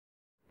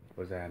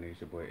What's happening?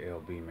 It's your boy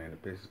LB, man. The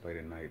Pistons played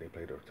tonight. They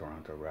played the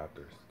Toronto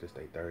Raptors. This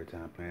their third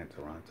time playing.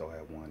 Toronto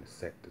had won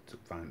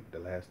the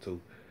last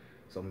two.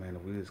 So, man,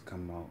 if we just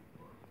come out,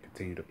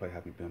 continue to play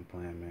how we been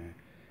playing, man.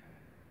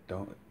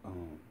 Don't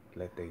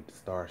let they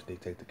stars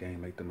dictate the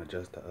game, make them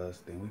adjust to us.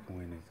 Then we can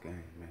win this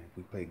game, man. If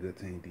we play good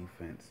team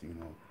defense,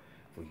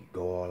 if we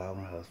go all out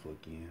and hustle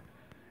again,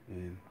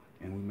 and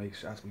and we make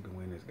shots, we can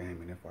win this game.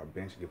 And if our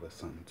bench give us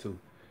something too,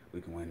 we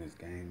can win this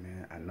game,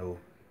 man. I know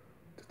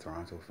the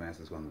Toronto fans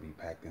is going to be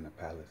packed in the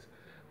Palace.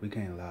 We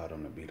can't allow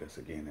them to beat us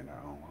again in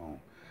our own home.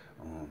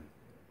 Um,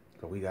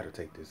 so we got to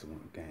take this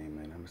one game,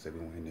 man. I'm going to say we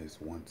win this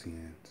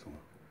 110 to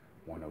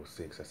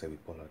 106. I say we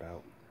pull it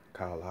out.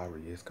 Kyle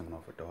Lowry is coming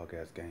off a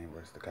dog-ass game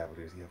versus the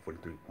Cavaliers. He had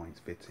 43 points,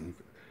 15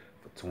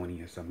 for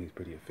 20 or something. He's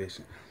pretty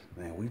efficient.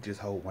 Man, we just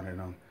hold one of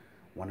them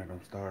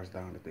stars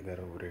down that they got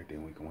over there,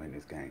 then we can win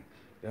this game.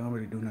 They don't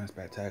really do nothing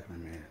spectacular,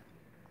 man.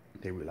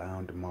 They rely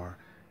on DeMar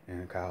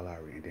and Kyle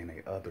Lowry, and then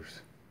they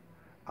others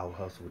out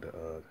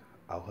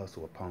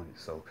hustle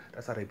opponents. So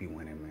that's how they be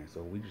winning, man.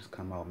 So we just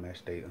come out,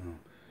 match their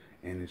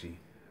energy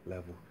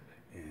level,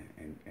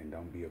 and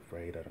don't be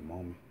afraid of the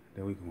moment.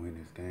 Then we can win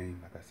this game.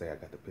 Like I say, I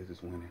got the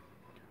Pistons winning.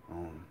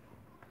 Um,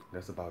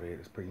 that's about it.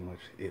 That's pretty much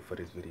it for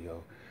this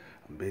video.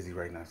 I'm busy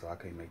right now, so I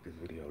can't make this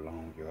video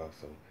long, y'all.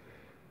 So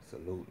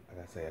salute.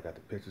 Like I say, I got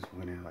the Pistons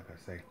winning. Like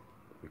I say,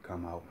 we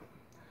come out,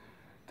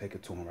 take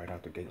it to them right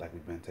out the gate like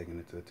we've been taking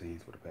it to the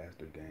teams for the past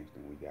 3 games.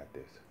 Then we got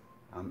this.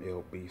 I'm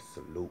LB.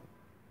 Salute.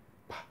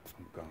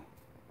 I'm gone.